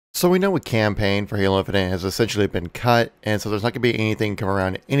So we know a campaign for Halo Infinite has essentially been cut, and so there's not going to be anything coming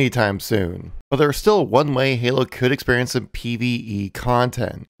around anytime soon. But there's still one way Halo could experience some PvE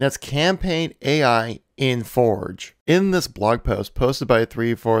content. That's campaign AI in Forge. In this blog post posted by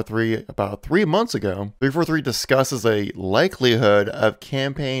 343 about 3 months ago, 343 discusses a likelihood of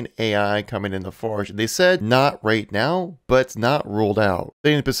campaign AI coming into Forge. They said not right now, but it's not ruled out.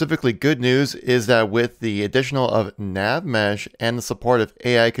 Saying specifically good news is that with the additional of nav mesh and the support of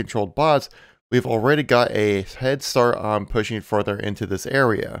AI controlled bots, we've already got a head start on pushing further into this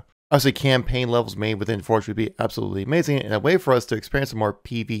area. Obviously, campaign levels made within Forge would be absolutely amazing and a way for us to experience some more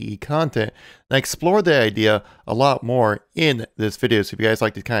PvE content. And I explored the idea a lot more in this video. So if you guys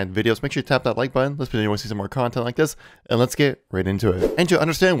like these kind of videos, make sure you tap that like button. Let's want to see some more content like this, and let's get right into it. And to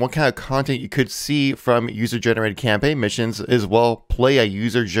understand what kind of content you could see from user-generated campaign missions is, well, play a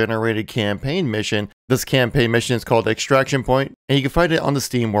user-generated campaign mission. This campaign mission is called Extraction Point, and you can find it on the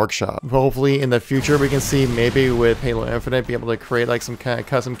Steam Workshop. Hopefully in the future we can see maybe with Halo Infinite be able to create like some kind of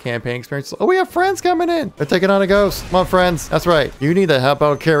custom campaign experience. Oh, we have friends coming in. They're taking on a ghost. Come on, friends. That's right. You need to help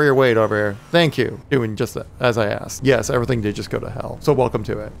out carry your weight over here. Thank you. Doing just as I asked. Yes, everything did just go to hell. So welcome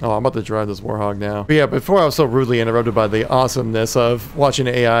to it. Oh, I'm about to drive this Warhog now. But yeah, before I was so rudely interrupted by the awesomeness of watching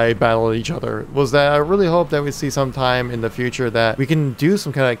AI battle each other, was that I really hope that we see sometime in the future that we can do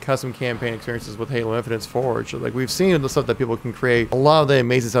some kind of custom campaign experiences with Halo Infinite's Forge. Like we've seen the stuff that people can create. A lot of the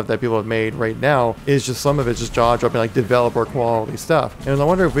amazing stuff that people have made right now is just some of it's just jaw-dropping, like developer quality stuff. And I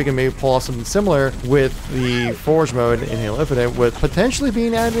wonder if we can maybe pull off something similar with the Forge mode in Halo Infinite, with potentially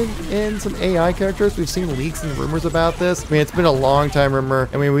being added in some AI characters. We've seen leaks and rumors about this. I mean, it's been a long time rumor.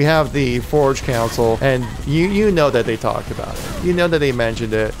 I mean, we have the Forge Council, and you know that they talked about it. You know that they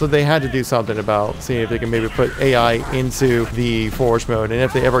mentioned it. So they had to do something about seeing if they can maybe put AI into the Forge mode. And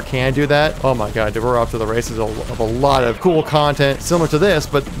if they ever can do that, oh my god, we're off to the races of a lot of cool content similar to this,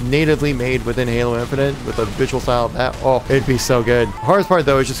 but natively made within Halo Infinite with a visual style of that. Oh, it'd be so good. The hardest part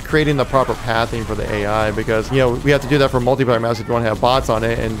though is just creating the proper pathing for the AI, because you know we have to do that for multiplayer maps if you want to have bots on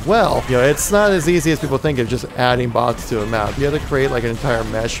it. And well, you know, it's not as easy as people think of just adding bots to a map. You have to create like an entire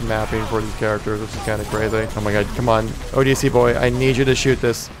mesh mapping for these characters, which is kind of crazy. Oh my god, come on, ODC boy, I need you to shoot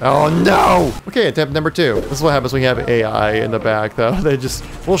this. Oh no! Okay, tip number 2. This is what happens when you have AI in the back though. They just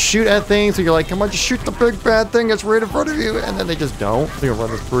will shoot at things, so you're like, come on, just shoot the big bad thing that's right in front of you, and then they just don't. So you're gonna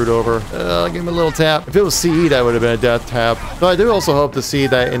run this brute over. Give him a little tap. If it was CE, that would have been a death tap. But I do also hope to see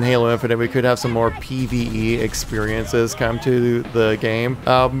that in Halo Infinite we could have some more PvE experiences come to the game.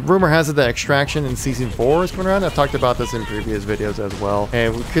 Rumor has it that Extraction in Season 4 is coming around. I've talked about this in previous videos as well.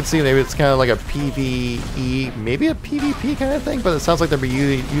 And we could see maybe it's kind of like a PvE, maybe a PvP kind of thing, but it sounds like they'll be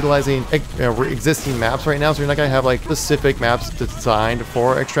utilizing existing maps right now, so you're not going to have like specific maps designed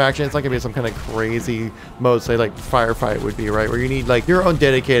for Extraction. It's not going to be some kind of crazy mode, say like Firefight would be, right? Where you need like your own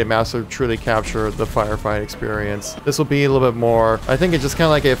dedicated maps to truly capture the firefight experience. This will be a little bit more, I think it's just kind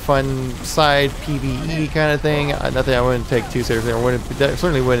of like a fun side PvE kind of thing. Nothing I wouldn't take too seriously. That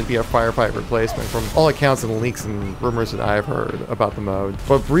certainly wouldn't be a firefight replacement from all accounts and leaks and rumors that I've heard about the mode.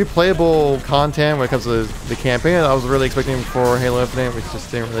 But replayable content when it comes to the campaign, I was really expecting for Halo Infinite, which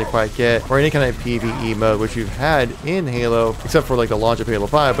just didn't really quite get, or any kind of PvE mode, which you've had in Halo, except for like the launch of Halo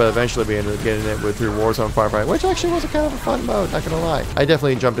 5, but eventually we ended up getting it through Warzone Firefight, which actually was a kind of a fun mode, not gonna lie. I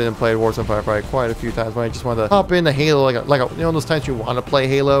definitely jumped in and played Warzone Firefight quite a few times when I just wanted to hop into Halo, you know, those times you want to play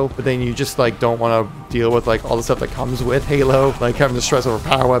Halo, but then you just like don't want to deal with like all the stuff that comes with Halo, like having to stress over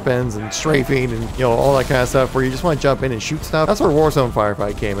power weapons and strafing and, you know, all that kind of stuff, where you just want to jump in and shoot stuff. That's where Warzone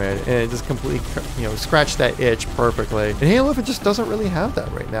Firefight came in, and it just completely, you know, scratched that itch perfectly. And Halo Infinite just doesn't really have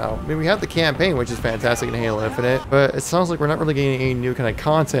that right now. I mean, we have the campaign, which is fantastic in Halo Infinite, but it sounds like we're not really getting any new kind of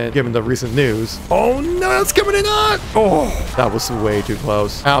content given the recent news. Oh no, it's coming in hot! Oh, that was way too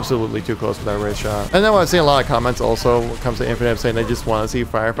close. Absolutely too close for that race shot. And then I've seen a lot of comments also when it comes to Infinite saying they just want to see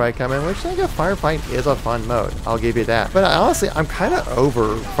Firefight come in, which I think a Firefight is a fun mode. I'll give you that. But honestly, I'm kind of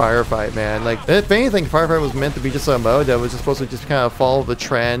over Firefight, man. Like, if anything, Firefight was meant to be just a mode that was just supposed to just kind of follow the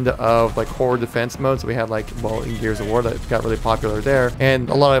trend of like core defense modes. So we had like, well, in Gears of War that got really popular there. And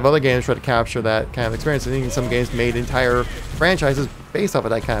a lot of other games try to capture that kind of experience. And even some games made entire franchises based off of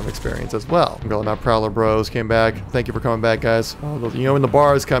that kind of experience as well. I'm going out. Prowler Bros came back. Thank you for coming back, guys. Oh, you know, when the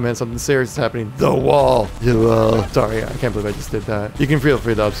bars come in, something serious is happening. The wall. Sorry, I can't believe I just did that. You can feel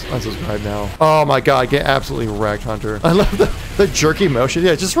free to unsubscribe now. Oh my god, get absolutely wrecked, Hunter. I love the The jerky motion,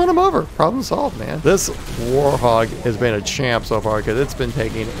 yeah, just run him over. Problem solved, man. This Warhog has been a champ so far because it's been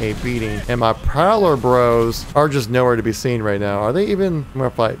taking a beating. And my Prowler bros are just nowhere to be seen right now. Are they even? I'm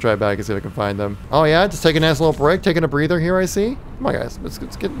gonna try back and see if I can find them. Oh yeah, just taking a nice little break, taking a breather here, I see. Come on, guys, let's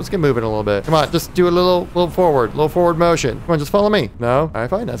get moving a little bit. Come on, just do a little forward motion. Come on, just follow me. No, all right,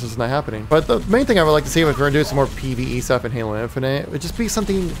 fine, that's just not happening. But the main thing I would like to see if we're gonna do some more PvE stuff in Halo Infinite would just be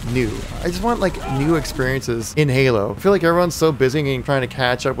something new. I just want like new experiences in Halo. I feel like everyone's so busy and trying to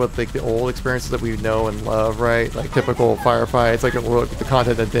catch up with like the old experiences that we know and love, right? Like typical firefights, like the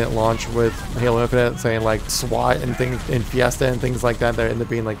content that didn't launch with Halo Infinite, saying like SWAT and things and Fiesta and things like that end up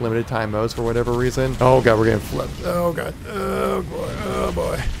being like limited time modes for whatever reason. Oh god, we're getting flipped. Oh god. Oh boy. Oh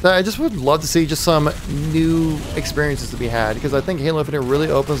boy. I just would love to see just some new experiences to be had, because I think Halo Infinite really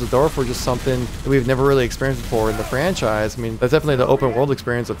opens the door for just something that we've never really experienced before in the franchise. I mean, that's definitely the open world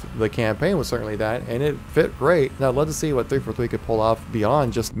experience of the campaign was certainly that, and it fit great. Now I'd love to see what 343 could pull off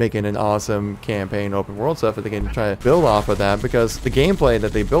beyond just making an awesome campaign open world stuff, that they can try to build off of that, because the gameplay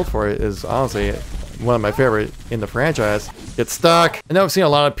that they built for it is honestly one of my favorite in the franchise. Get stuck. I know I've seen a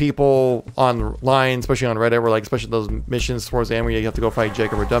lot of people online, especially on Reddit, where like, especially those missions towards the end where you have to go fight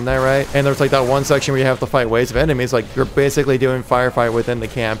Jacob or Dumb Knight, right? And there's like that one section where you have to fight waves of enemies. Like, you're basically doing firefight within the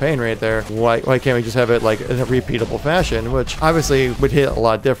campaign right there. Why can't we just have it like in a repeatable fashion, which obviously would hit a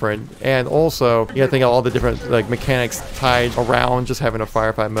lot different. And also you gotta think of all the different like mechanics tied around just having a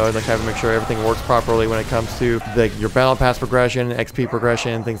firefight mode, like having to make sure everything works properly when it comes to like your battle pass progression, XP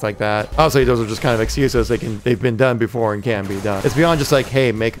progression, things like that. Obviously those are just kind of excuses. They've been done before and can be done. It's beyond just like,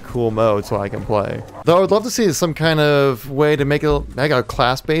 hey, make a cool mode so I can play. Though I would love to see some kind of way to make it like a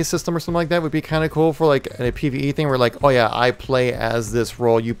class-based system or something like that. Would be kind of cool for like a PvE thing where like, oh yeah, I play as this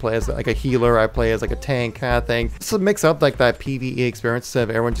role, you play as like a healer, I play as like a tank kind of thing. Just to mix up like that PvE experience instead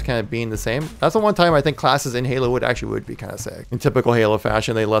of everyone just kind of being the same. That's the one time I think classes in Halo would be kind of sick. In typical Halo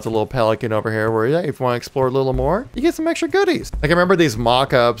fashion, they left a little pelican over here where, yeah, if you want to explore a little more, you get some extra goodies. Like I remember these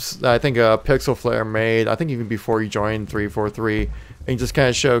mock-ups that I think Pixel Flare made, I think even before you joined 343, and just kind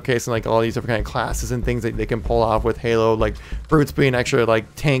of showcasing like all these different kind of classes and things that they can pull off with Halo, like brutes being extra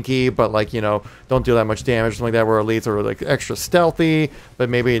like tanky, but like, you know, don't do that much damage, something like that, where elites are like extra stealthy, but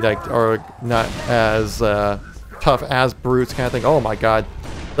maybe like are not as tough as brutes kind of thing. Oh my god,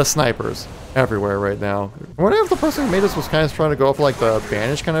 the snipers everywhere right now. I wonder if the person who made this was kind of trying to go for like the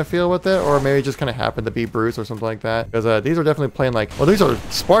Banish kind of feel with it, or maybe just kind of happened to be brutes or something like that, because these are definitely playing like, well, these are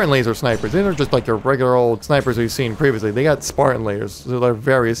Spartan laser snipers. These are just like your regular old snipers we've seen previously. They got Spartan lasers, so they're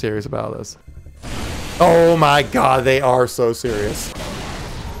very serious about this. Oh my god, they are so serious.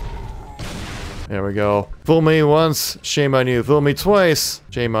 There we go. Fool me once, shame on you. Fool me twice,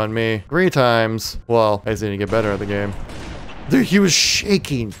 shame on me. 3 times. Well, I just need to get better at the game. Dude, he was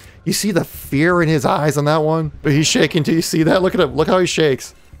shaking. You see the fear in his eyes on that one? But he's shaking too. You see that? Look at him. Look how he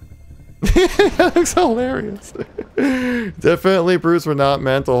shakes. That looks hilarious. Definitely brutes were not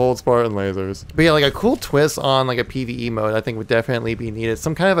meant to hold Spartan lasers. But yeah, like a cool twist on like a PvE mode I think would definitely be needed.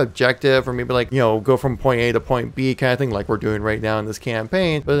 Some kind of objective, or maybe like, you know, go from point A to point B kind of thing, like we're doing right now in this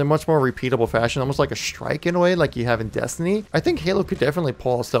campaign, but in a much more repeatable fashion, almost like a strike in a way, like you have in Destiny. I think Halo could definitely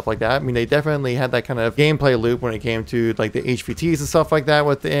pull stuff like that. I mean, they definitely had that kind of gameplay loop when it came to like the HVTs and stuff like that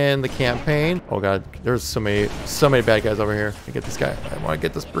within the campaign. Oh god, there's so many bad guys over here. I get this guy. I want to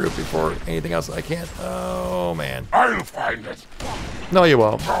get this brute before anything else. I can't. Oh man. I'll find it. No, you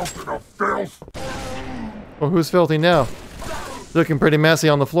won't. Mountain of filth. Well, who's filthy now? Looking pretty messy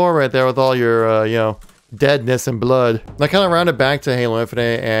on the floor right there with all your, you know, deadness and blood. I kind of rounded back to Halo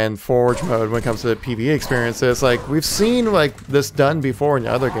Infinite and Forge mode when it comes to the PvE experiences. Like, we've seen like this done before in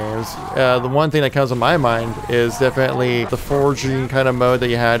other games. The one thing that comes to my mind is definitely the forging kind of mode that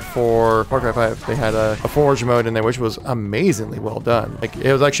you had for Far Cry 5. They had a forge mode in there, which was amazingly well done. Like,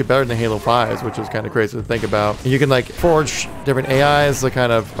 it was actually better than Halo 5's, which was kind of crazy to think about. And you can like forge different AIs, the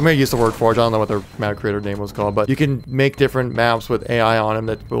kind of, I'm gonna use the word forge, I don't know what their map creator name was called, but you can make different maps with AI on them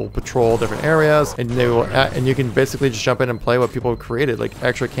that will patrol different areas, and they will, and you can basically just jump in and play what people created, like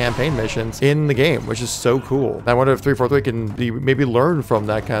extra campaign missions in the game, which is so cool. I wonder if 343 can maybe learn from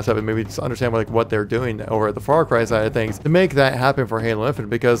that kind of stuff and maybe just understand like what they're doing over at the Far Cry side of things to make that happen for Halo Infinite,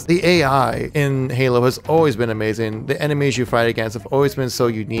 because the AI in Halo has always been amazing. The enemies you fight against have always been so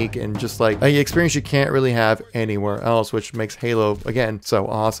unique and just like an experience you can't really have anywhere else, which makes Halo, again, so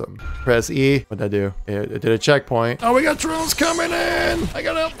awesome. Press E. What'd that do? It did a checkpoint. Oh, we got drones coming in! I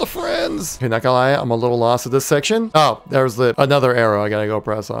gotta help the friends! Okay, not gonna lie, I'm a little little lost at this section. Oh, there's another arrow I gotta go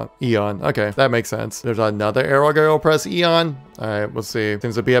press on. Eon. Okay, that makes sense. There's another arrow I gotta go press Eon. All right, let's see.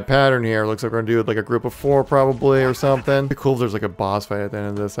 Seems to be a pattern here. Looks like we're gonna do like a group of 4 probably or something. It'd be cool if there's like a boss fight at the end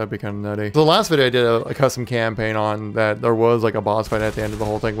of this. That'd be kind of nutty. So the last video I did a custom campaign on that there was like a boss fight at the end of the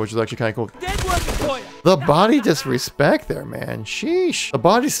whole thing, which is actually kind of cool. Dead working for you. The body disrespect there, man. Sheesh. The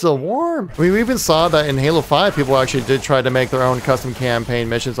body's still warm. I mean, we even saw that in Halo 5, people actually did try to make their own custom campaign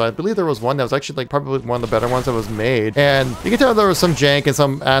missions. I believe there was one that was actually like probably one of the better ones that was made. And you can tell there was some jank and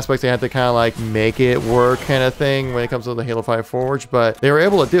some aspects they had to kind of like make it work kind of thing when it comes to the Halo 5 Forge, but they were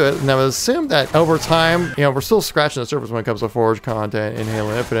able to do it. And I would assume that over time, you know, we're still scratching the surface when it comes to Forge content in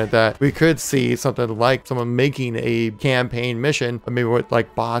Halo Infinite, that we could see something like someone making a campaign mission, but maybe with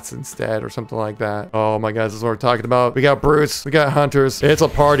like bots instead or something like that. Oh my god, this is what we're talking about. We got brutes, we got hunters. It's a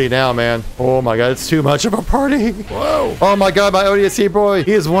party now, man. Oh my god, it's too much of a party. Whoa. Oh my god, my ODST boy.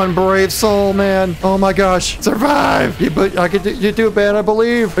 He is one brave soul, man. Oh my gosh. Survive. You do it, man, I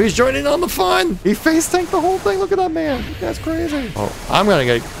believe. He's joining on the fun. He face tanked the whole thing. Look at that, man. That's crazy. Oh, I'm gonna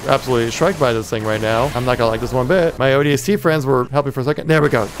get absolutely struck by this thing right now. I'm not gonna like this one bit. My ODST friends were helping for a second. There we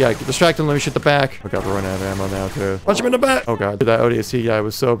go. Yeah, get distracted. Let me shoot the back. Oh god, we're running out of ammo now too. Punch him in the back. Oh god, that ODST guy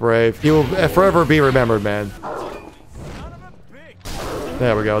was so brave. He will forever be remembered, man.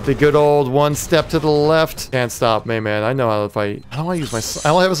 There we go. The good old one step to the left. Can't stop me, man. I know how to fight. I don't want to use my...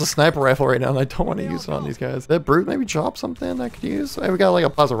 All I have is a sniper rifle right now, and I don't want to use it on these guys. That brute maybe drop something I could use? Hey, we got like a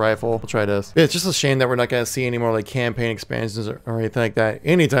plasma rifle. We'll try this. Yeah, it's just a shame that we're not going to see any more like campaign expansions or anything like that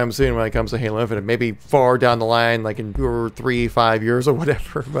anytime soon when it comes to Halo Infinite. Maybe far down the line, like in 2 or 3, 5 years or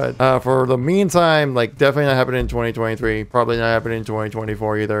whatever. But for the meantime, like definitely not happening in 2023. Probably not happening in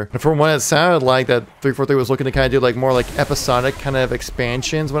 2024 either. And from what it sounded like, that 343 was looking to kind of do like more like episodic kind of expansions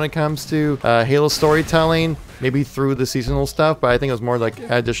when it comes to Halo storytelling, maybe through the seasonal stuff, but I think it was more like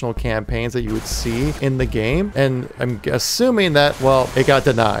additional campaigns that you would see in the game. And I'm assuming that, well, it got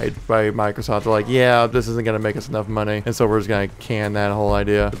denied by Microsoft. They're like, yeah, this isn't going to make us enough money, and so we're just going to can that whole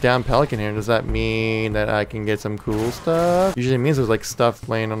idea. But down Pelican here, does that mean that I can get some cool stuff? Usually it means there's like stuff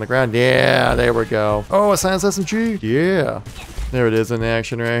laying on the ground. Yeah, there we go. Oh, a Silence SMG. Yeah. There it is in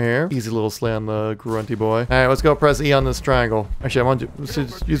action right here. Easy little slay on the grunty boy. All right, let's go press E on this triangle. Actually, I want to let's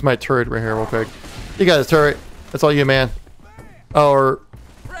just use my turret right here real quick. You got a turret. That's all you, man. Or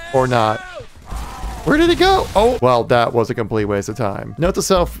not. Where did it go? Oh, well, that was a complete waste of time. Note to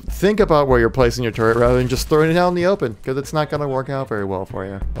self, think about where you're placing your turret rather than just throwing it out in the open, because it's not going to work out very well for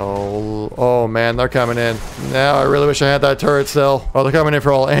you. Oh man, they're coming in. Now I really wish I had that turret still. Oh, they're coming in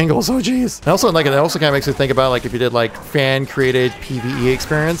for all angles. Oh, geez. Also, like, it also kind of makes me think about, like, if you did, like, fan-created PvE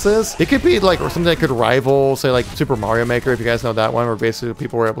experiences, it could be, like, or something that could rival, say, like, Super Mario Maker, if you guys know that one, where basically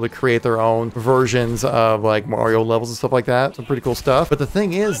people were able to create their own versions of, like, Mario levels and stuff like that. Some pretty cool stuff. But the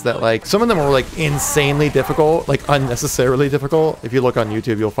thing is that, like, some of them were, like, insanely difficult, like unnecessarily difficult. If you look on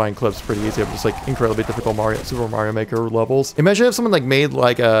YouTube, you'll find clips pretty easy of just like incredibly difficult Super Mario Maker levels. Imagine if someone like made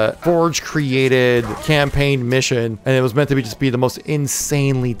like a Forge created campaign mission and it was meant to be just be the most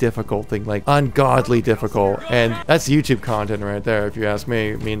insanely difficult thing, like ungodly difficult, and that's YouTube content right there if you ask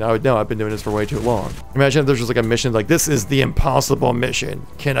me. I mean, I would know, I've been doing this for way too long. Imagine if there's just like a mission like, this is the impossible mission,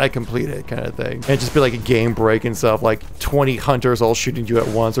 can I complete it, kind of thing, and it'd just be like a game break and stuff, like 20 hunters all shooting you at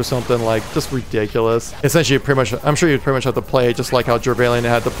once or something, like just ridiculous. Essentially, pretty much, I'm sure you'd pretty much have to play it just like how Jervalian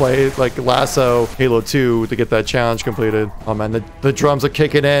had to play like Lasso Halo 2 to get that challenge completed. Oh man, the drums are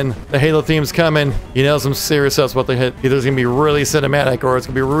kicking in. The Halo theme's coming. You know, some serious stuff's about to hit. Either it's gonna be really cinematic or it's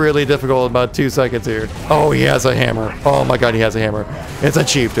gonna be really difficult in about 2 seconds here. Oh, he has a hammer. Oh my god, he has a hammer. It's a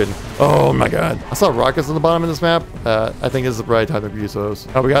chieftain. Oh my god. I saw rockets on the bottom of this map. I think this is the right time to use those.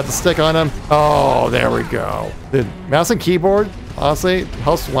 Oh, we got the stick on him. Oh, there we go. The mouse and keyboard, honestly,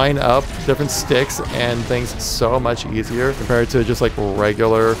 helps line up different sticks and things so much easier compared to just like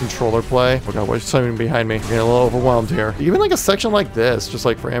regular controller play. Oh god, what's something behind me? I'm getting a little overwhelmed here. Even like a section like this, just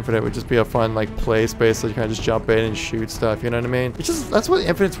like for Infinite, would just be a fun like play space so you kind of just jump in and shoot stuff, you know what I mean? It's just, that's what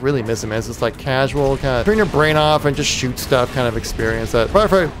Infinite's really missing, man. It's just like casual, kind of turn your brain off and just shoot stuff kind of experience that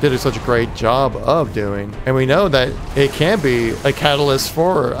Firefight did such a great job of doing. And we know that it can be a catalyst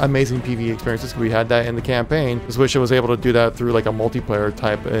for amazing PvE experiences. We had that in the campaign. Just wish it was able to do that through like a multiplayer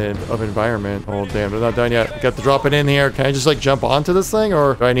type of environment. Oh damn, they're not done yet. Got to drop it in here. Can I just like jump onto this thing,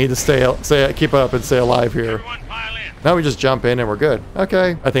 or do I need to keep up and stay alive here? Now we just jump in and we're good.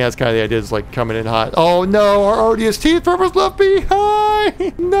 Okay. I think that's kind of the idea, is like coming in hot. Oh no, our ODST farmers left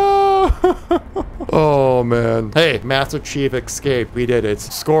behind. No. Oh man. Hey, Master Chief escaped. We did it.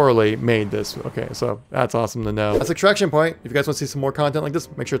 Scorely made this. Okay, so that's awesome to know. That's Extraction Point. If you guys want to see some more content like this,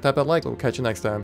 make sure to tap that like. We'll catch you next time.